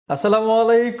আসসালামু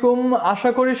আলাইকুম,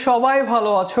 আশা করি সবাই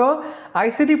ভালো আছো।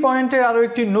 আইসিটি পয়েন্টের আরও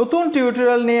একটি নতুন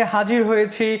টিউটোরিয়াল নিয়ে হাজির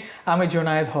হয়েছি আমি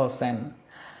জুনায়েদ হোসেন।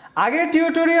 আগের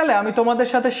টিউটোরিয়ালে আমি তোমাদের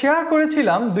সাথে শেয়ার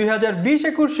করেছিলাম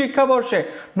 2020-21 শিক্ষাবর্ষে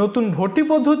নতুন ভর্তি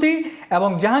পদ্ধতি এবং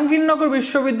জাহাঙ্গীরনগর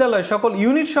বিশ্ববিদ্যালয় সকল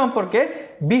ইউনিট সম্পর্কে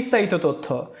বিস্তারিত তথ্য।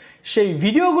 সেই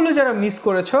ভিডিওগুলো যারা মিস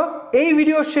করেছো, এই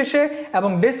ভিডিওর শেষে এবং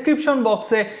ডেসক্রিপশন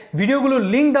বক্সে ভিডিওগুলোর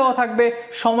লিঙ্ক দেওয়া থাকবে,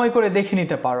 সময় করে দেখে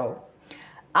নিতে পারো।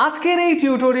 আজকের এই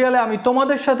টিউটোরিয়ালে আমি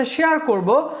তোমাদের সাথে শেয়ার করব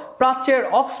প্রাচ্যের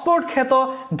অক্সফোর্ড খ্যাত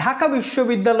ঢাকা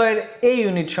বিশ্ববিদ্যালয়ের এই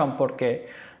ইউনিট সম্পর্কে।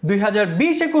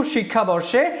 2020-21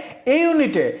 শিক্ষাবর্ষে এই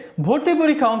ইউনিটে ভর্তি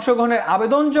পরীক্ষা অংশগ্রহণের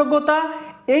আবেদন যোগ্যতা,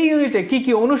 এই ইউনিটে কি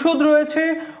কি অনুষদ রয়েছে,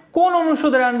 কোন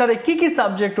অনুষদের আন্ডারে কি কি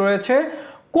সাবজেক্ট রয়েছে,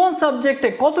 কোন সাবজেক্টে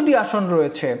কতটি আসন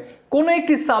রয়েছে, কোনো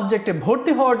একটি সাবজেক্টে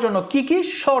ভর্তি হওয়ার জন্য কি কি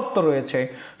শর্ত রয়েছে,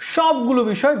 সবগুলো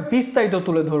বিষয় বিস্তারিত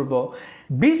তুলে ধরব।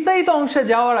 বিস্তারিত অংশে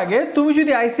যাওয়ার আগে তুমি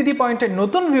যদি আইসিটি পয়েন্টের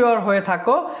নতুন ভিউয়ার হয়ে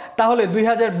থাকো, তাহলে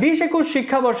 2020-21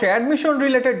 শিক্ষাবর্ষে অ্যাডমিশন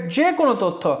রিলেটেড যে কোনো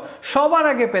তথ্য সবার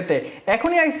আগে পেতে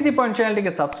এখনই আইসিটি পয়েন্ট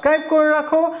চ্যানেলটিকে সাবস্ক্রাইব করে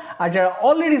রাখো। আর যারা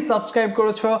অলরেডি সাবস্ক্রাইব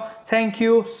করেছো, থ্যাংক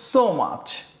ইউ সো মাচ।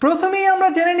 প্রথমেই আমরা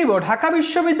জেনে নিব ঢাকা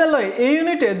বিশ্ববিদ্যালয় এই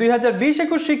ইউনিটে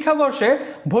 2020-21 শিক্ষাবর্ষে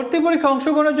ভর্তি পরীক্ষা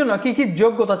অংশগ্রহণের জন্য কি কি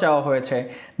যোগ্যতা চাওয়া হয়েছে।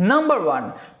 নাম্বার 1,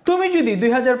 তুমি যদি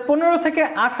 2015 থেকে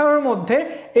 18-র মধ্যে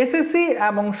এসএসসি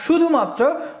এবং শুধুমাত্র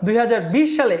 2020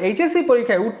 সালে এইচএসসি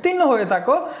পরীক্ষায় উত্তীর্ণ হয়ে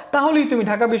থাকো, তাহলেই তুমি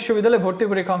ঢাকা বিশ্ববিদ্যালয়ে ভর্তি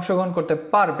পরীক্ষা অংশগ্রহণ করতে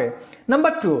পারবে।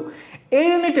 নাম্বার 2, এই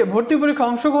ইউনিটে ভর্তি পরীক্ষা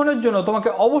অংশগ্রহণের জন্য তোমাকে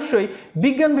অবশ্যই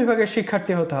বিজ্ঞান বিভাগের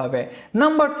শিক্ষার্থী হতে হবে।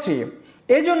 নাম্বার 3,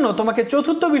 এজন্য তোমাকে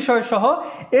চতুর্থ বিষয় সহ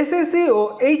এসএসসি ও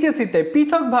এইচএসসিতে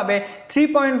পৃথকভাবে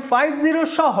 3.50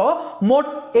 সহ মোট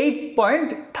 8 পয়েন্ট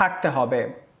থাকতে হবে।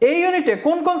 এই ইউনিটে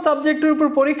কোন কোন সাবজেক্টের উপর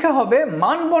পরীক্ষা হবে,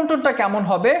 মান বন্টনটা কেমন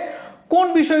হবে, কোন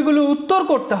বিষয়গুলো উত্তর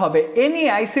করতে হবে, এ নিয়ে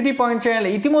আইসিটি পয়েন্ট চ্যানেলে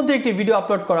ইতিমধ্যে একটি ভিডিও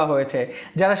আপলোড করা হয়েছে।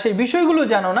 যারা সেই বিষয়গুলো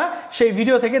জানো না, সেই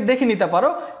ভিডিও থেকে দেখে নিতে পারো,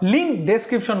 লিঙ্ক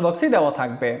ডেসক্রিপশন বক্সে দেওয়া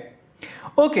থাকবে।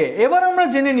 ওকে, এবার আমরা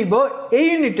জেনে নিব এই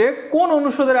ইউনিটে কোন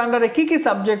অনুষদের আন্ডারে কি কি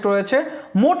সাবজেক্ট রয়েছে,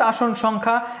 মোট আসন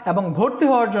সংখ্যা এবং ভর্তি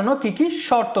হওয়ার জন্য কি কি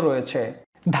শর্ত রয়েছে।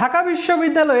 ঢাকা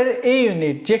বিশ্ববিদ্যালয়ের এই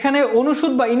ইউনিট, যেখানে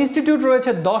অনুষদ বা ইনস্টিটিউট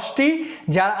রয়েছে 10টি,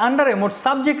 যার আন্ডারে মোট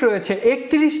সাবজেক্ট রয়েছে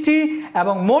 31টি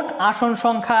এবং মোট আসন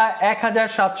সংখ্যা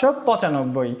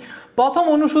 1795। প্রথম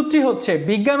অনুষদটি হচ্ছে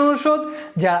বিজ্ঞান অনুষদ,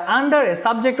 যার আন্ডারে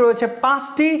সাবজেক্ট রয়েছে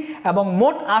 5টি এবং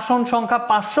মোট আসন সংখ্যা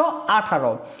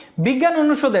 518। বিজ্ঞান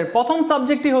অনুষদের প্রথম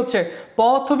সাবজেক্টটি হচ্ছে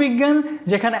পদার্থবিজ্ঞান,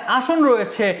 যেখানে আসন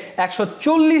রয়েছে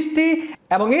 140টি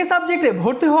এবং এই সাবজেক্টে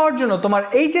ভর্তি হওয়ার জন্য তোমার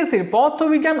এইচএসসির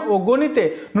পদার্থবিজ্ঞান ও গণিতে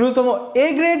ন্যূনতম এ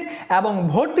গ্রেড এবং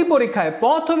ভর্তি পরীক্ষায়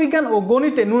পদার্থবিজ্ঞান ও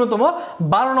গণিতে ন্যূনতম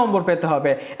 12 নম্বর পেতে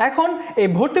হবে। এখন এই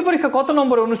ভর্তি পরীক্ষা কত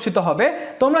নম্বরে অনুষ্ঠিত হবে?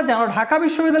 তোমরা জানো ঢাকা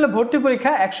বিশ্ববিদ্যালয়ে ভর্তি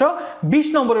পরীক্ষা 120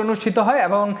 নম্বরে অনুষ্ঠিত হয়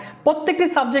এবং প্রত্যেকটি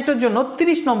সাবজেক্টের জন্য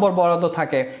 30 নম্বর বরাদ্দ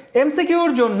থাকে।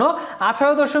 এমসিকিউর জন্য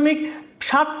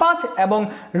 18.75 এবং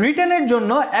রিটেনের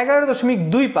জন্য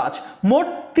 11.25, মোট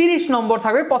 30 নম্বর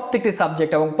থাকবে প্রত্যেকটি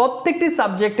সাবজেক্ট এবং প্রত্যেকটি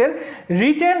সাবজেক্টের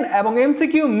রিটেন এবং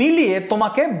এমসিকিউ মিলিয়ে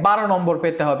তোমাকে 12 নম্বর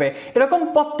পেতে হবে। এরকম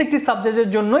প্রত্যেকটি সাবজেক্টের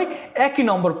জন্যই একই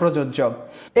নম্বর প্রযোজ্য।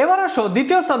 এবার আসো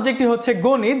দ্বিতীয় সাবজেক্টটি হচ্ছে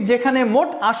গণিত, যেখানে মোট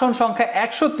আসন সংখ্যা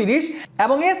 130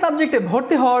 এবং এই সাবজেক্টে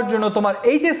ভর্তি হওয়ার জন্য তোমার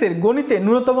এইচএসসির গণিতে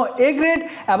ন্যূনতম এ গ্রেড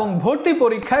এবং ভর্তি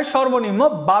পরীক্ষায় সর্বনিম্ন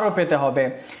 12 পেতে হবে।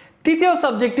 তৃতীয়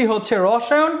সাবজেক্টটি হচ্ছে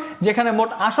রসায়ন, যেখানে মোট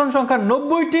আসন সংখ্যা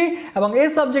 90টি এবং এই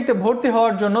সাবজেক্টে ভর্তি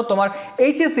হওয়ার জন্য তোমার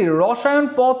এইচএসসি রসায়ন,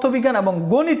 পদার্থবিজ্ঞান এবং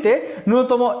গণিতে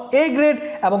ন্যূনতম এ গ্রেড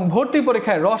এবং ভর্তি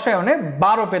পরীক্ষায় রসায়নে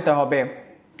 12 পেতে হবে।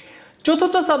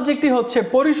 চতুর্থ সাবজেক্টটি হচ্ছে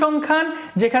পরিসংখ্যান,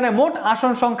 যেখানে মোট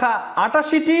আসন সংখ্যা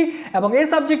 88টি এবং এই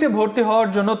সাবজেক্টে ভর্তি হওয়ার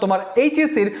জন্য তোমার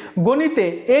এইচএসসির গণিতে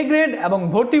এ গ্রেড এবং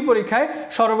ভর্তি পরীক্ষায়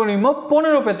সর্বনিম্ন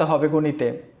 15 পেতে হবে গণিতে।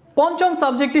 পঞ্চম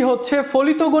সাবজেক্টটি হচ্ছে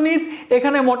ফলিত গণিত,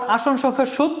 এখানে মোট আসন সংখ্যা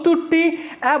 70টি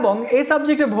এবং এই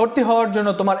সাবজেক্টে ভর্তি হওয়ার জন্য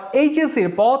তোমার এইচএসসির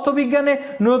পদার্থবিজ্ঞানে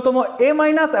ন্যূনতম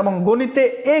A- এবং গণিতে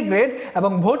এ গ্রেড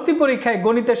এবং ভর্তি পরীক্ষায়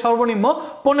গণিতে সর্বনিম্ন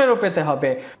 15 পেতে হবে।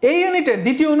 এই ইউনিটের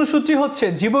দ্বিতীয় অনুসূচি হচ্ছে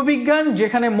জীববিজ্ঞান,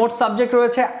 যেখানে মোট সাবজেক্ট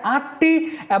রয়েছে 8টি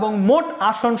এবং মোট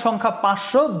আসন সংখ্যা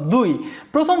 502।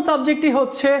 প্রথম সাবজেক্টটি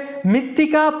হচ্ছে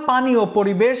মৃত্তিকা, পানি ও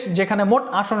পরিবেশ, যেখানে মোট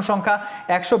আসন সংখ্যা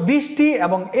 120টি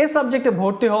এবং এই সাবজেক্টে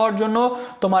ভর্তি হওয়ার জন্য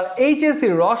তোমার এইচএসসি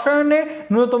রসায়নে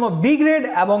ন্যূনতম বি গ্রেড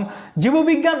এবং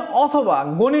জীববিজ্ঞান অথবা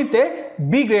গণিতে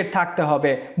বি গ্রেড থাকতে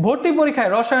হবে। ভর্তি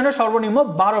পরীক্ষায় রসায়নে সর্বনিম্ন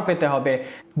 12 পেতে হবে।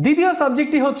 দ্বিতীয়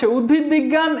সাবজেক্টটি হচ্ছে উদ্ভিদ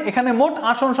বিজ্ঞান, এখানে মোট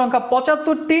আসন সংখ্যা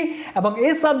 75টি এবং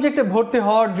এই সাবজেক্টে ভর্তি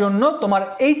হওয়ার জন্য তোমার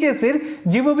এইচএসসির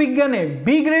জীববিজ্ঞানে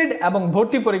বি গ্রেড এবং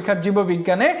ভর্তি পরীক্ষার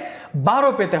জীববিজ্ঞানে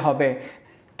 12 পেতে হবে।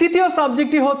 তৃতীয়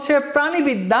সাবজেক্টটি হচ্ছে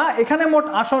প্রাণীবিদ্যা। এখানে মোট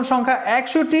আসন সংখ্যা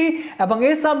 100টি এবং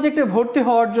এই সাবজেক্টে ভর্তি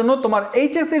হওয়ার জন্য তোমার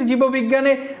এইচএসসির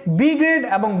জীববিজ্ঞানে বি গ্রেড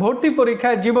এবং ভর্তি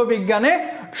পরীক্ষায় জীববিজ্ঞানে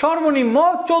সর্বনিম্ন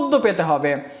 14 পেতে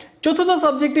হবে। চতুর্থ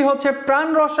সাবজেক্টটি হচ্ছে প্রাণ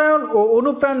রসায়ন ও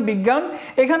অনুপ্রাণ বিজ্ঞান।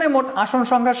 এখানে মোট আসন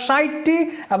সংখ্যা 60টি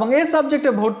এবং এই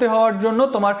সাবজেক্টে ভর্তি হওয়ার জন্য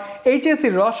তোমার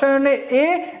এইচএসসির রসায়নে এ,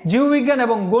 জীববিজ্ঞান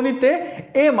এবং গণিতে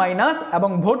এ মাইনাস এবং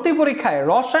ভর্তি পরীক্ষায়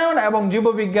রসায়ন এবং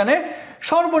জীববিজ্ঞানে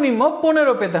সর্বনিম্ন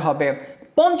 15 পেতে হবে।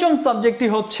 পঞ্চম সাবজেক্টটি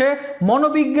হচ্ছে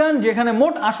মনোবিজ্ঞান, যেখানে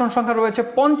মোট আসন সংখ্যা রয়েছে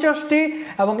 50টি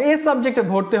এবং এই সাবজেক্টে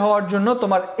ভর্তি হওয়ার জন্য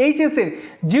তোমার এইচএসসির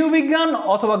জীববিজ্ঞান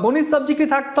অথবা গণিত সাবজেক্টটি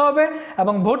থাকতে হবে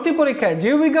এবং ভর্তি পরীক্ষায়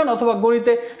জীববিজ্ঞান অথবা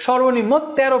গণিতে সর্বনিম্ন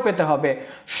 13 পেতে হবে।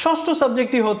 ষষ্ঠ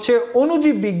সাবজেক্টটি হচ্ছে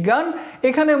অণুজীব বিজ্ঞান।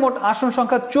 এখানে মোট আসন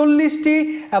সংখ্যা 40টি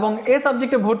এবং এই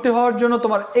সাবজেক্টে ভর্তি হওয়ার জন্য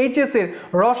তোমার এইচএসসির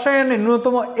রসায়নে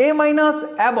ন্যূনতম এ মাইনাস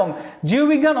এবং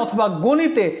জীববিজ্ঞান অথবা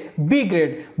গণিতে বি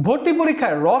গ্রেড। ভর্তি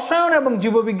পরীক্ষায় রসায়ন এবং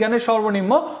জীববিজ্ঞানে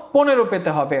সর্বনিম্ন 15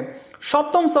 পেতে হবে।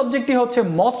 সপ্তম সাবজেক্টটি হচ্ছে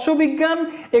মৎস্য বিজ্ঞান।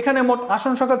 এখানে মোট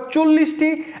আসন সংখ্যা 40টি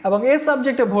এবং এই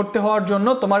সাবজেক্টে ভর্তি হওয়ার জন্য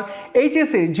তোমার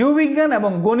এইচএসসি জীববিজ্ঞান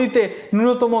এবং গণিতে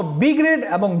ন্যূনতম বি গ্রেড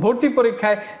এবং ভর্তি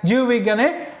পরীক্ষায় জীববিজ্ঞানে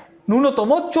ন্যূনতম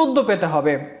 14 পেতে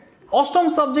হবে। অষ্টম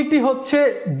সাবজেক্টটি হচ্ছে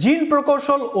জিন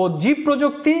প্রকৌশল ও জীব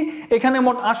প্রযুক্তি। এখানে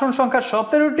মোট আসন সংখ্যা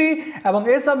 17টি এবং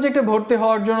এই সাবজেক্টে ভর্তি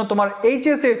হওয়ার জন্য তোমার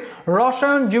এইচএসসির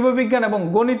রসায়ন, জীববিজ্ঞান এবং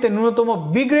গণিতে ন্যূনতম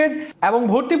বি গ্রেড এবং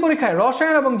ভর্তি পরীক্ষায়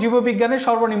রসায়ন এবং জীববিজ্ঞানে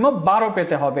সর্বনিম্ন 12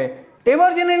 পেতে হবে। এবার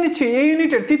জেনে নিচ্ছি এই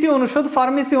ইউনিটের তৃতীয় অনুষদ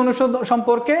ফার্মেসি অনুষদ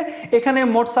সম্পর্কে। এখানে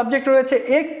মোট সাবজেক্ট রয়েছে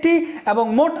 1টি এবং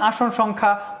মোট আসন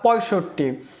সংখ্যা 65।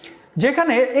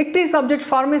 যেখানে একটি সাবজেক্ট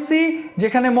ফার্মেসি,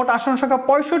 যেখানে মোট আসন সংখ্যা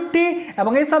 65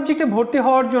 এবং এই সাবজেক্টে ভর্তি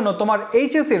হওয়ার জন্য তোমার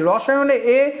এইচএসসি রসায়নে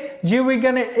এ,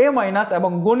 জীববিজ্ঞানে এ মাইনাস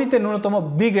এবং গণিতে ন্যূনতম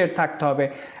বি গ্রেড থাকতে হবে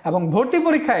এবং ভর্তি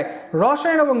পরীক্ষায়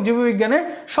রসায়ন এবং জীববিজ্ঞানে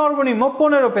সর্বনিম্ন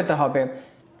 15 পেতে হবে।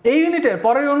 এই ইউনিটের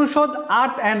পরের অনুষদ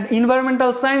আর্থ অ্যান্ড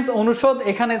এনভায়রনমেন্টাল সায়েন্স অনুষদ।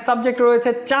 এখানে সাবজেক্ট রয়েছে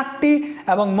 4টি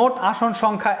এবং মোট আসন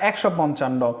সংখ্যা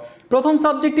 155। প্রথম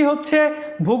সাবজেক্টটি হচ্ছে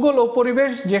ভূগোল ও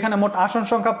পরিবেশ, যেখানে মোট আসন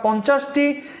সংখ্যা 50টি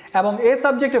এবং এই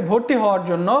সাবজেক্টে ভর্তি হওয়ার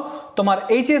জন্য তোমার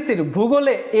এইচএসসির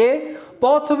ভূগোলে এ,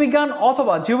 পদার্থবিজ্ঞান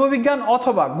অথবা জীববিজ্ঞান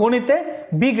অথবা গণিতে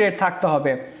বি গ্রেড থাকতে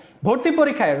হবে। ভর্তি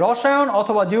পরীক্ষায় রসায়ন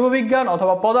অথবা জীববিজ্ঞান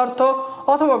অথবা পদার্থ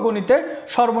অথবা গণিতে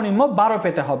সর্বনিম্ন 12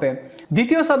 পেতে হবে।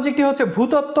 দ্বিতীয় সাবজেক্টটি হচ্ছে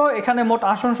ভূতত্ত্ব। এখানে মোট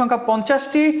আসন সংখ্যা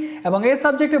 50টি এবং এই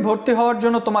সাবজেক্টে ভর্তি হওয়ার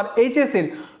জন্য তোমার এইচএসসির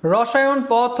রসায়ন,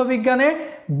 পদার্থবিজ্ঞানে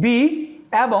বি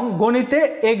এবং গণিতে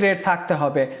এ গ্রেড থাকতে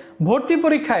হবে। ভর্তি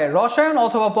পরীক্ষায় রসায়ন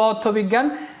অথবা পদার্থবিজ্ঞান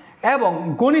এবং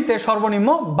গণিতে সর্বনিম্ন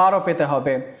 12 পেতে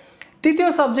হবে। তৃতীয়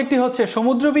সাবজেক্টটি হচ্ছে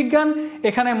সমুদ্রবিজ্ঞান।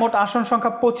 এখানে মোট আসন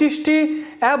সংখ্যা 25টি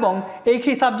এবং এই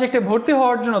সাবজেক্টে ভর্তি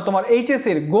হওয়ার জন্য তোমার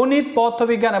এইচএসসির গণিত,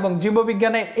 পদার্থবিজ্ঞান এবং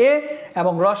জীববিজ্ঞানে এ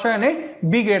এবং রসায়নে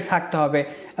বি গ্রেড থাকতে হবে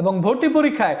এবং ভর্তি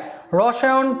পরীক্ষায়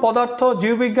রসায়ন, পদার্থ,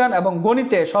 জীববিজ্ঞান এবং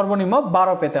গণিতে সর্বনিম্ন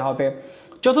 12 পেতে হবে।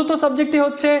 চতুর্থ সাবজেক্টটি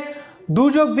হচ্ছে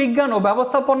দুর্যোগ বিজ্ঞান ও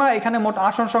ব্যবস্থাপনা। এখানে মোট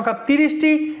আসন সংখ্যা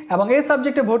 30টি এবং এই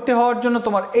সাবজেক্টে ভর্তি হওয়ার জন্য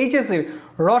তোমার এইচএসসির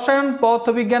রসায়ন,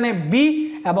 পদার্থবিজ্ঞানে বি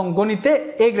এবং গণিতে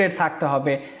এ গ্রেড থাকতে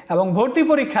হবে এবং ভর্তি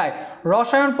পরীক্ষায়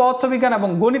রসায়ন, পদার্থবিজ্ঞান এবং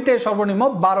গণিতে সর্বনিম্ন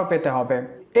 12 পেতে হবে।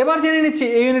 এবার জেনে নিচ্ছি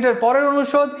এই ইউনিটের পরের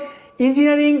অনুষদ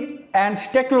ইঞ্জিনিয়ারিং অ্যান্ড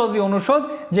টেকনোলজি অনুষদ,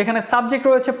 যেখানে সাবজেক্ট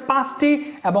রয়েছে 5টি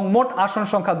এবং মোট আসন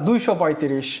সংখ্যা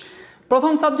 235।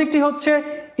 প্রথম সাবজেক্টটি হচ্ছে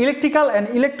ইলেকট্রিক্যাল অ্যান্ড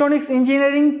ইলেকট্রনিক্স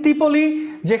ইঞ্জিনিয়ারিং ত্রিপলি,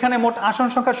 যেখানে মোট আসন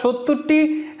সংখ্যা 70টি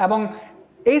এবং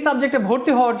এই সাবজেক্টে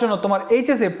ভর্তি হওয়ার জন্য তোমার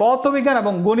এইচএসসি পদার্থবিজ্ঞান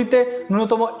এবং গণিতে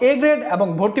ন্যূনতম এ গ্রেড এবং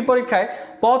ভর্তি পরীক্ষায়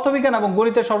পদার্থবিজ্ঞান এবং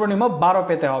গণিতে সর্বনিম্ন 12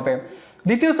 পেতে হবে।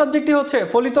 দ্বিতীয় সাবজেক্টটি হচ্ছে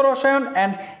ফলিত রসায়ন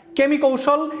অ্যান্ড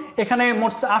কেমিকৌশল। এখানে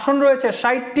মোট আসন রয়েছে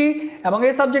 60টি এবং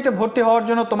এই সাবজেক্টে ভর্তি হওয়ার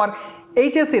জন্য তোমার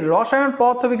এইচএসসির রসায়ন,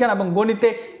 পদার্থবিজ্ঞান এবং গণিতে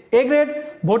এ গ্রেড,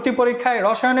 ভর্তি পরীক্ষায়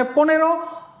রসায়নে 15,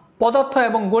 পদার্থ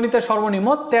এবং গণিতে সর্বনিম্ন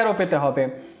 13 পেতে হবে।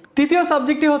 তৃতীয়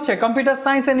সাবজেক্টটি হচ্ছে computer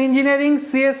science and engineering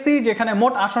CSC, যেখানে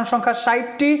মোট আসন সংখ্যা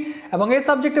 60টি এবং এই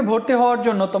সাবজেক্টে ভর্তি হওয়ার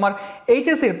জন্য তোমার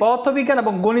এইচএসসির পদার্থবিজ্ঞান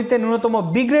এবং গণিতে ন্যূনতম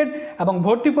বি গ্রেড এবং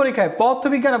ভর্তি পরীক্ষায়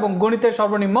পদার্থবিজ্ঞান এবং গণিতে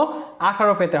সর্বনিম্ন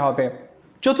 18 পেতে হবে।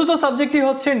 চতুর্থ সাবজেক্টটি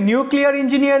হচ্ছে নিউক্লিয়ার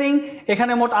ইঞ্জিনিয়ারিং।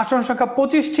 এখানে মোট আসন সংখ্যা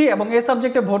 25টি এবং এই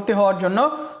সাবজেক্টে ভর্তি হওয়ার জন্য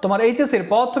তোমার এইচএসসির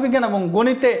পদার্থবিজ্ঞান এবং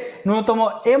গণিতে ন্যূনতম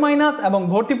এ মাইনাস এবং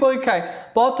ভর্তি পরীক্ষায়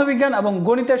পদার্থবিজ্ঞান এবং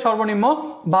গণিতে সর্বনিম্ন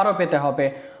 12 পেতে হবে।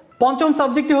 পঞ্চম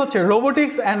সাবজেক্টটি হচ্ছে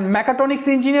রোবোটিক্স অ্যান্ড মেকাট্রনিক্স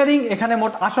ইঞ্জিনিয়ারিং। এখানে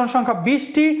মোট আসন সংখ্যা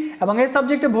 20টি এবং এই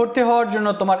সাবজেক্টে ভর্তি হওয়ার জন্য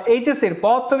তোমার এইচএসসির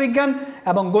পদার্থবিজ্ঞান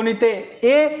এবং গণিতে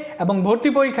এ এবং ভর্তি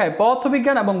পরীক্ষায়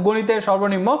পদার্থবিজ্ঞান এবং গণিতে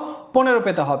সর্বনিম্ন 15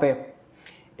 পেতে হবে।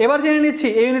 এবার জেনে নিচ্ছি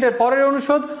এই ইউনিটের পরের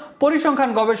অনুষদ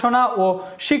পরিসংখ্যান গবেষণা ও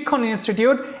শিক্ষণ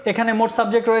ইনস্টিটিউট। এখানে মোট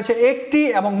সাবজেক্ট রয়েছে 1টি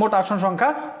এবং মোট আসন সংখ্যা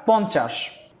 50।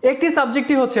 একটি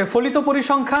সাবজেক্টই হচ্ছে ফলিত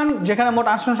পরিসংখ্যান, যেখানে মোট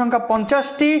আসন সংখ্যা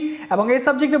 50টি এবং এই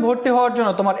সাবজেক্টে ভর্তি হওয়ার জন্য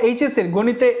তোমার এইচএসসির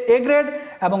গণিতে এ গ্রেড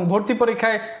এবং ভর্তি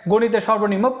পরীক্ষায় গণিতে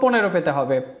সর্বনিম্ন 15 পেতে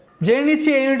হবে। জেনে নিচ্ছি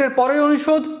এই ইউনিটের পরের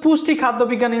অনুষদ পুষ্টি খাদ্য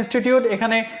বিজ্ঞান ইনস্টিটিউট।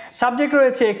 এখানে সাবজেক্ট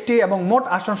রয়েছে একটি এবং মোট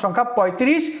আসন সংখ্যা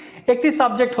 35। একটি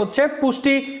সাবজেক্ট হচ্ছে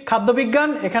পুষ্টি খাদ্য বিজ্ঞান,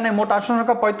 এখানে মোট আসন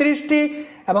সংখ্যা 35টি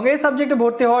এবং এই সাবজেক্টে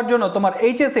ভর্তি হওয়ার জন্য তোমার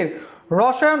এইচএসসির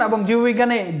রসায়ন এবং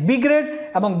জীববিজ্ঞানে বি গ্রেড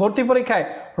এবং ভর্তি পরীক্ষায়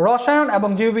রসায়ন এবং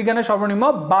জীববিজ্ঞানে সর্বনিম্ন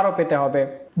 12 পেতে হবে।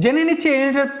 জেনে নিচ্ছি এই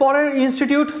ইউনিটের পরের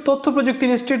ইনস্টিটিউট তথ্য প্রযুক্তি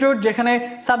ইনস্টিটিউট, যেখানে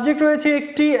সাবজেক্ট রয়েছে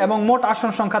একটি এবং মোট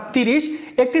আসন সংখ্যা 30।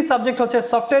 একটি সাবজেক্ট হচ্ছে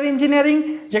সফটওয়্যার ইঞ্জিনিয়ারিং,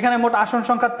 যেখানে মোট আসন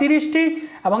সংখ্যা 30টি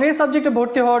এবং এই সাবজেক্টে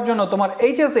ভর্তি হওয়ার জন্য তোমার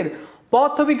এইচএসসির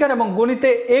পদার্থবিজ্ঞান এবং গণিতে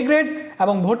এ গ্রেড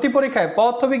এবং ভর্তি পরীক্ষায়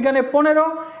পদার্থবিজ্ঞানে 15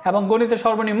 এবং গণিতে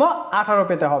সর্বনিম্ন 18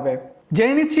 পেতে হবে।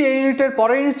 জেনে নিচ্ছি এই ইউনিটের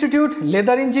পরের ইনস্টিটিউট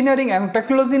লেদার ইঞ্জিনিয়ারিং এবং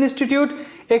টেকনোলজি ইনস্টিটিউট।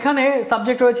 এখানে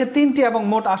সাবজেক্ট রয়েছে 3টি এবং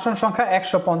মোট আসন সংখ্যা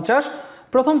 150।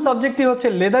 প্রথম সাবজেক্টটি হচ্ছে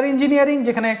লেদার ইঞ্জিনিয়ারিং,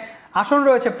 যেখানে আসন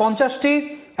রয়েছে 50টি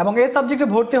এবং এই সাবজেক্টে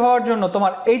ভর্তি হওয়ার জন্য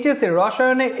তোমার এইচএসসির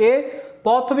রসায়নে এ,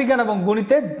 পদার্থবিজ্ঞান এবং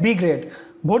গণিতে বি গ্রেড,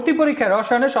 ভর্তি পরীক্ষায়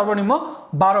রসায়নে সর্বনিম্ন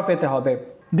 12 পেতে হবে।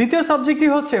 দ্বিতীয় সাবজেক্টটি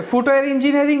হচ্ছে ফুটওয়্যার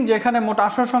ইঞ্জিনিয়ারিং, যেখানে মোট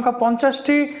আসন সংখ্যা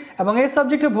 50টি এবং এই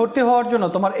সাবজেক্টে ভর্তি হওয়ার জন্য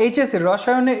তোমার এইচএসসির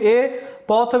রসায়নে এ,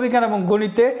 পদার্থবিজ্ঞান এবং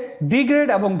গণিতে বি গ্রেড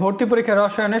এবং ভর্তি পরীক্ষায়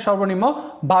রসায়নে সর্বনিম্ন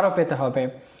 12 পেতে হবে।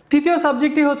 তৃতীয়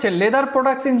সাবজেক্টটি হচ্ছে লেদার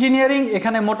প্রোডাক্টস ইঞ্জিনিয়ারিং,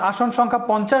 এখানে মোট আসন সংখ্যা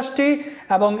 50টি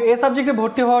এবং এই সাবজেক্টে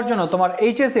ভর্তি হওয়ার জন্য তোমার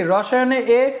এইচএসসির রসায়নে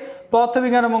এ,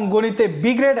 পদার্থবিজ্ঞান এবং গণিতে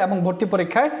বি গ্রেড এবং ভর্তি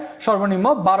পরীক্ষায় সর্বনিম্ন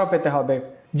 12 পেতে হবে।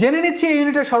 জেনে নিচ্ছি এই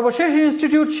ইউনিটের সর্বশেষ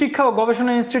ইনস্টিটিউট শিক্ষা ও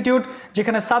গবেষণা ইনস্টিটিউট,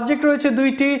 যেখানে সাবজেক্ট রয়েছে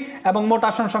 2টি এবং মোট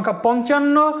আসন সংখ্যা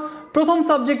 55। প্রথম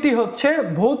সাবজেক্টটি হচ্ছে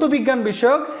ভৌত বিজ্ঞান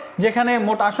বিষয়ক, যেখানে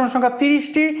মোট আসন সংখ্যা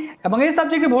 30টি এবং এই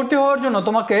সাবজেক্টে ভর্তি হওয়ার জন্য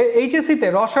তোমাকে এইচএসসিতে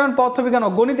রসায়ন, পদার্থবিজ্ঞান ও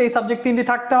গণিত এই সাবজেক্ট 3টি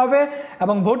থাকতে হবে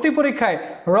এবং ভর্তি পরীক্ষায়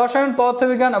রসায়ন,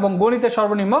 পদার্থবিজ্ঞান এবং গণিতে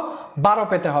সর্বনিম্ন 12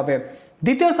 পেতে হবে।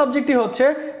 দ্বিতীয় সাবজেক্টটি হচ্ছে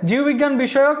জীববিজ্ঞান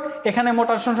বিষয়ক, এখানে মোট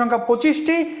আসন সংখ্যা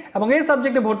 25টি এবং এই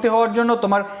সাবজেক্টে ভর্তি হওয়ার জন্য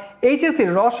তোমার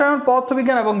এইচএসসির রসায়ন,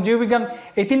 পদার্থবিজ্ঞান এবং জীববিজ্ঞান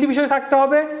এই 3টি বিষয় থাকতে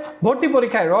হবে। ভর্তি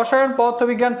পরীক্ষায় রসায়ন,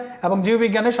 পদার্থবিজ্ঞান এবং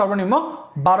জীববিজ্ঞানে সর্বনিম্ন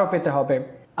 12 পেতে হবে।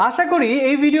 আশা করি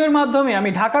এই ভিডিওর মাধ্যমে আমি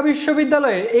ঢাকা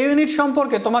বিশ্ববিদ্যালয়ের এই ইউনিট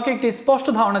সম্পর্কে তোমাকে একটি স্পষ্ট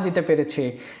ধারণা দিতে পেরেছি।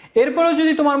 এরপরেও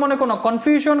যদি তোমার মনে কোনো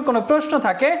কনফিউশন, কোনো প্রশ্ন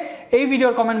থাকে এই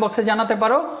ভিডিওর কমেন্ট বক্সে জানাতে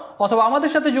পারো, অথবা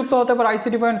আমাদের সাথে যুক্ত হতে পারো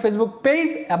আইসিটি পয়েন্ট ফেসবুক পেজ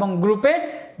এবং গ্রুপে,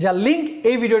 যার লিঙ্ক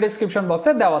এই ভিডিও ডেসক্রিপশন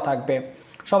বক্সে দেওয়া থাকবে।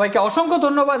 সবাইকে অসংখ্য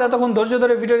ধন্যবাদ এতক্ষণ ধৈর্য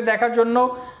ধরে ভিডিওটি দেখার জন্য।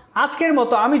 আজকের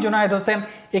মতো আমি জুনায়েদ হোসেন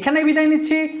এখানেই বিদায়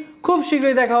নিচ্ছি। খুব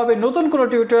শীঘ্রই দেখা হবে নতুন কোনো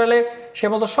টিউটোরিয়ালে। সে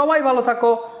মতো সবাই ভালো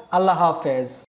থাকো। আল্লাহ হাফেজ।